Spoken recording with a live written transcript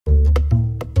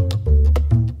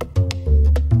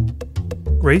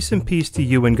Grace and peace to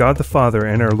you in God the Father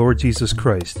and our Lord Jesus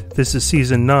Christ. This is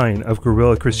Season 9 of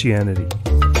Guerrilla Christianity.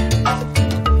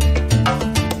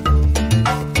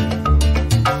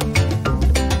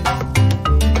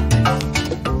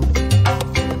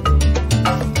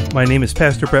 My name is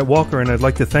Pastor Brett Walker, and I'd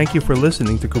like to thank you for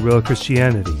listening to Guerrilla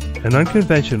Christianity, an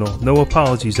unconventional, no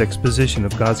apologies exposition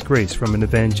of God's grace from an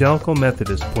evangelical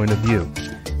Methodist point of view.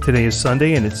 Today is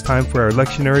Sunday, and it's time for our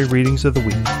lectionary readings of the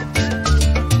week.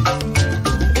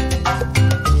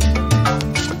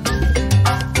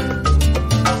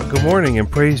 Good morning, and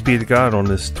praise be to God on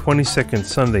this 22nd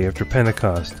Sunday after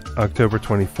Pentecost, October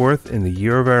 24th, in the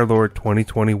year of our Lord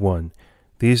 2021.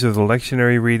 These are the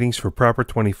lectionary readings for Proper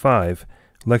 25,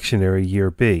 Lectionary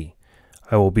Year B.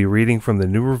 I will be reading from the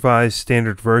New Revised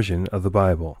Standard Version of the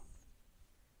Bible.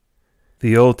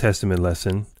 The Old Testament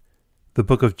lesson, the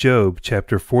book of Job,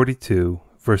 chapter 42,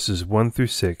 verses 1 through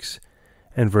 6,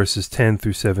 and verses 10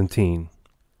 through 17.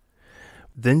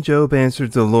 Then Job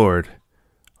answered the Lord,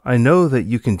 I know that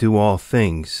you can do all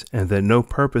things, and that no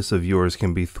purpose of yours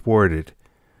can be thwarted.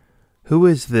 Who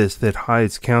is this that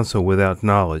hides counsel without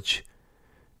knowledge?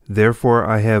 Therefore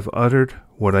I have uttered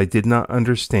what I did not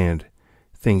understand,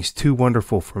 things too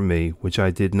wonderful for me, which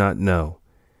I did not know.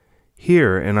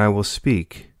 Hear, and I will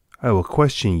speak. I will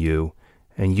question you,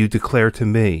 and you declare to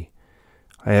me.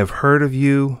 I have heard of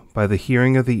you by the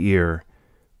hearing of the ear,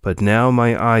 but now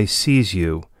my eye sees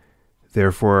you.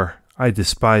 Therefore I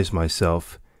despise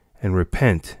myself, and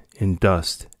repent in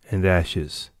dust and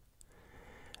ashes.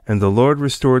 And the Lord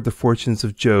restored the fortunes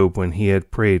of Job when he had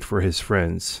prayed for his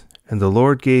friends. And the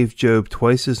Lord gave Job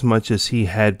twice as much as he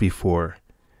had before.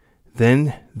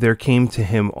 Then there came to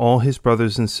him all his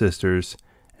brothers and sisters,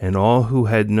 and all who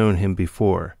had known him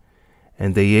before,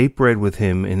 and they ate bread with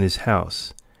him in his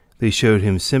house. They showed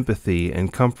him sympathy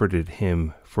and comforted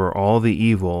him for all the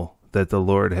evil that the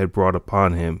Lord had brought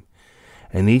upon him.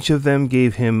 And each of them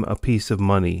gave him a piece of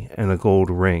money and a gold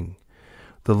ring.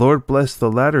 The Lord blessed the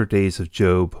latter days of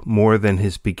Job more than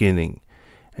his beginning.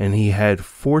 And he had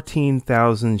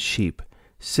 14,000 sheep,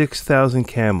 6,000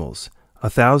 camels,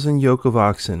 1,000 yoke of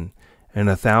oxen, and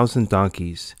 1,000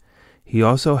 donkeys. He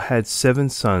also had 7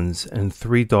 sons and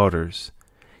 3 daughters.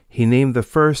 He named the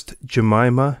first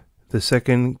Jemimah, the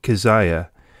second Keziah,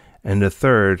 and the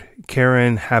third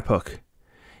Keren-Happuch.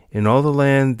 In all the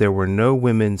land there were no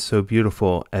women so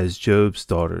beautiful as Job's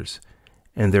daughters,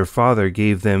 and their father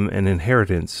gave them an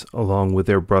inheritance along with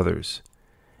their brothers.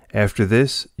 After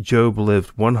this, Job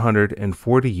lived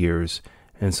 140 years,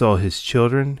 and saw his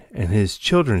children and his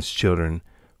children's children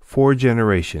 4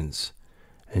 generations.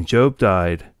 And Job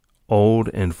died, old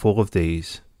and full of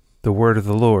days. The word of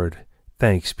the Lord.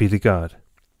 Thanks be to God.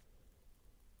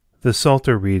 The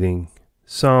Psalter reading,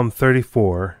 Psalm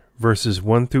 34, verses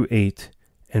 1 through 8,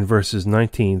 and verses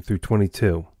 19 through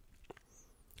 22.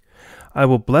 I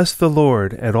will bless the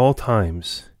Lord at all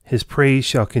times. His praise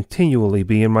shall continually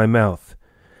be in my mouth.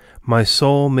 My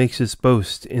soul makes its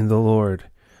boast in the Lord.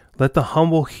 Let the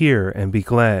humble hear and be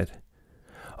glad.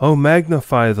 O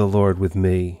magnify the Lord with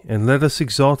me, and let us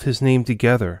exalt his name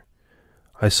together.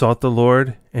 I sought the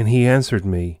Lord, and he answered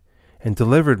me, and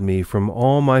delivered me from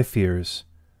all my fears.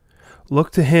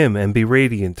 Look to him and be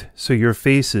radiant, so your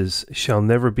faces shall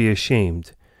never be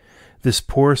ashamed. This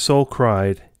poor soul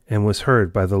cried, and was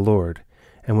heard by the Lord,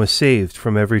 and was saved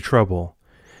from every trouble.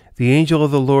 The angel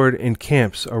of the Lord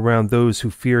encamps around those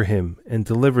who fear him, and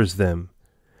delivers them.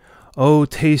 O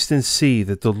taste and see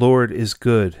that the Lord is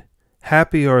good.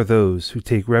 Happy are those who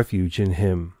take refuge in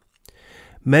him.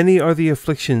 Many are the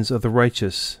afflictions of the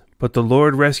righteous, but the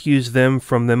Lord rescues them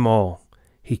from them all.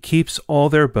 He keeps all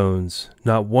their bones,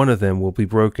 not one of them will be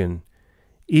broken.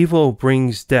 Evil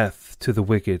brings death to the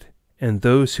wicked, and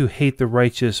those who hate the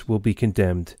righteous will be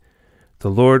condemned. The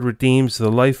Lord redeems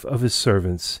the life of his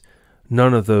servants.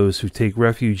 None of those who take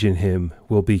refuge in him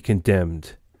will be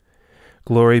condemned.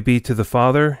 Glory be to the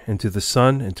Father, and to the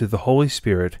Son, and to the Holy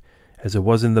Spirit, as it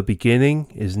was in the beginning,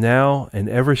 is now, and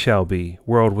ever shall be,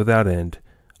 world without end.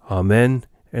 Amen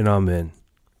and amen.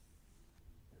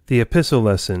 The Epistle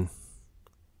lesson.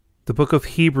 The book of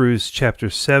Hebrews, chapter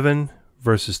 7,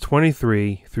 verses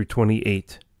 23 through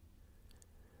 28.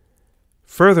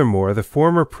 Furthermore, the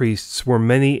former priests were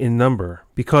many in number,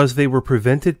 because they were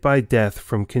prevented by death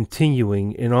from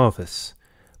continuing in office.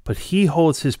 But he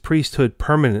holds his priesthood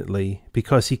permanently,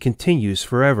 because he continues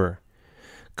forever.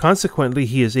 Consequently,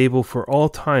 he is able for all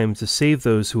time to save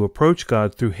those who approach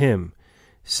God through him,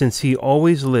 since he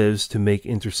always lives to make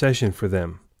intercession for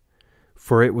them.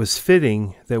 For it was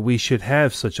fitting that we should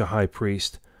have such a high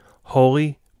priest,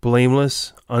 holy,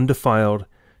 blameless, undefiled,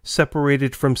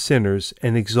 separated from sinners,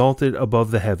 and exalted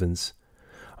above the heavens,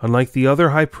 Unlike the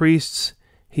other high priests,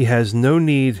 he has no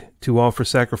need to offer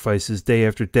sacrifices day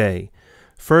after day,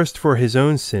 first for his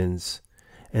own sins,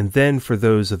 and then for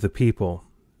those of the people.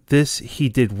 This he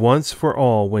did once for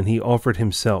all when he offered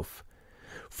himself.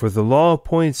 For the law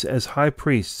appoints as high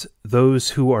priests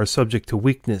those who are subject to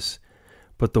weakness,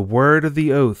 but the word of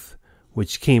the oath,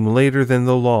 which came later than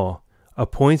the law,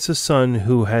 appoints a son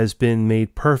who has been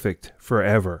made perfect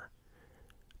forever.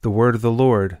 The word of the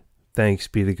Lord. Thanks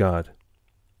be to God.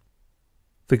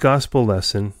 The Gospel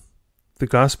Lesson. The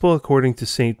Gospel according to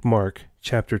St. Mark,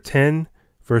 chapter 10,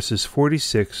 verses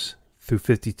 46 through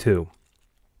 52.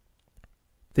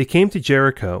 They came to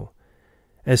Jericho.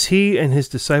 As he and his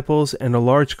disciples and a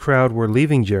large crowd were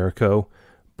leaving Jericho,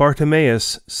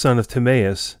 Bartimaeus, son of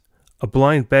Timaeus, a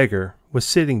blind beggar, was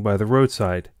sitting by the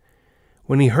roadside.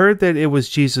 When he heard that it was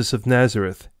Jesus of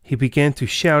Nazareth, he began to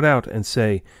shout out and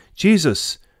say,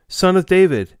 "Jesus, Son of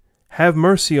David, have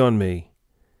mercy on me."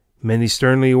 Many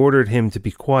sternly ordered him to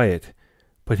be quiet,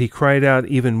 but he cried out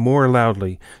even more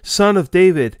loudly, "Son of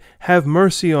David, have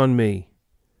mercy on me."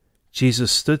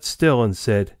 Jesus stood still and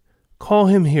said, "Call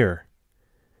him here."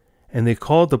 And they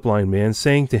called the blind man,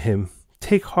 saying to him,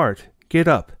 "Take heart, get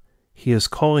up, he is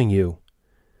calling you."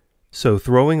 So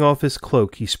throwing off his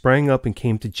cloak, he sprang up and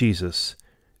came to Jesus.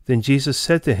 Then Jesus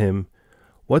said to him,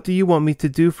 "What do you want me to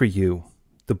do for you?"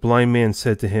 The blind man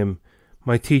said to him,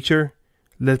 "My teacher,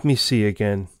 let me see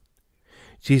again."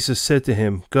 Jesus said to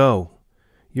him, "Go,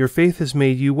 your faith has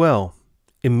made you well."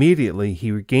 Immediately he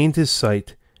regained his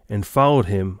sight and followed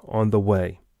him on the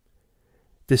way.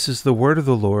 This is the word of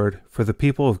the Lord for the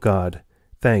people of God.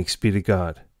 Thanks be to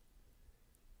God.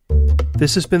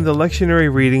 This has been the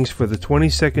lectionary readings for the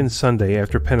 22nd Sunday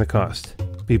after Pentecost.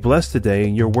 Be blessed today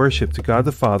in your worship to God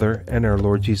the Father and our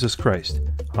Lord Jesus Christ.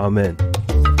 Amen.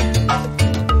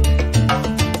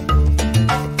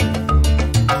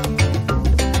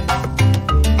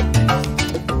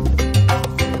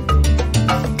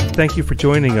 Thank you for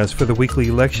joining us for the weekly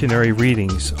lectionary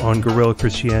readings on Guerrilla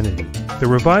Christianity. The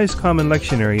Revised Common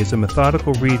Lectionary is a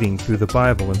methodical reading through the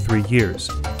Bible in 3 years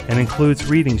and includes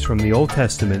readings from the Old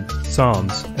Testament,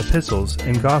 Psalms, Epistles,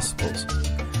 and Gospels.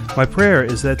 My prayer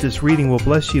is that this reading will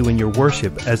bless you in your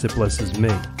worship as it blesses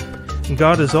me. And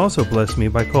God has also blessed me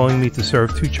by calling me to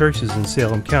serve 2 churches in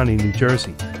Salem County, New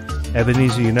Jersey,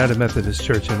 Ebenezer United Methodist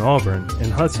Church in Auburn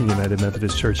and Hudson United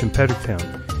Methodist Church in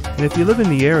Pedricktown. And if you live in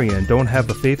the area and don't have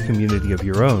a faith community of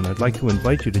your own, I'd like to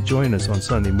invite you to join us on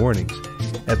Sunday mornings.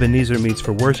 Ebenezer meets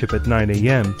for worship at 9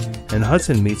 a.m. and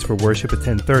Hudson meets for worship at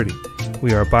 10:30.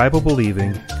 We are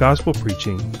Bible-believing,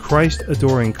 gospel-preaching,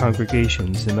 Christ-adoring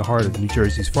congregations in the heart of New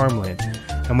Jersey's farmland,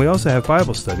 and we also have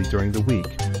Bible study during the week.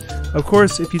 Of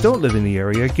course, if you don't live in the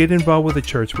area, get involved with the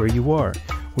church where you are.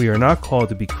 We are not called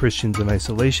to be Christians in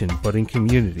isolation, but in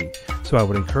community, so I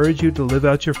would encourage you to live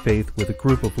out your faith with a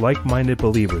group of like-minded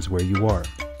believers where you are.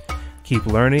 Keep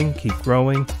learning, keep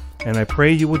growing, and I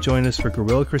pray you will join us for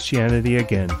Guerrilla Christianity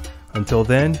again. Until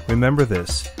then, remember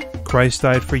this: Christ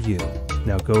died for you.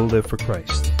 Now go live for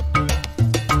Christ.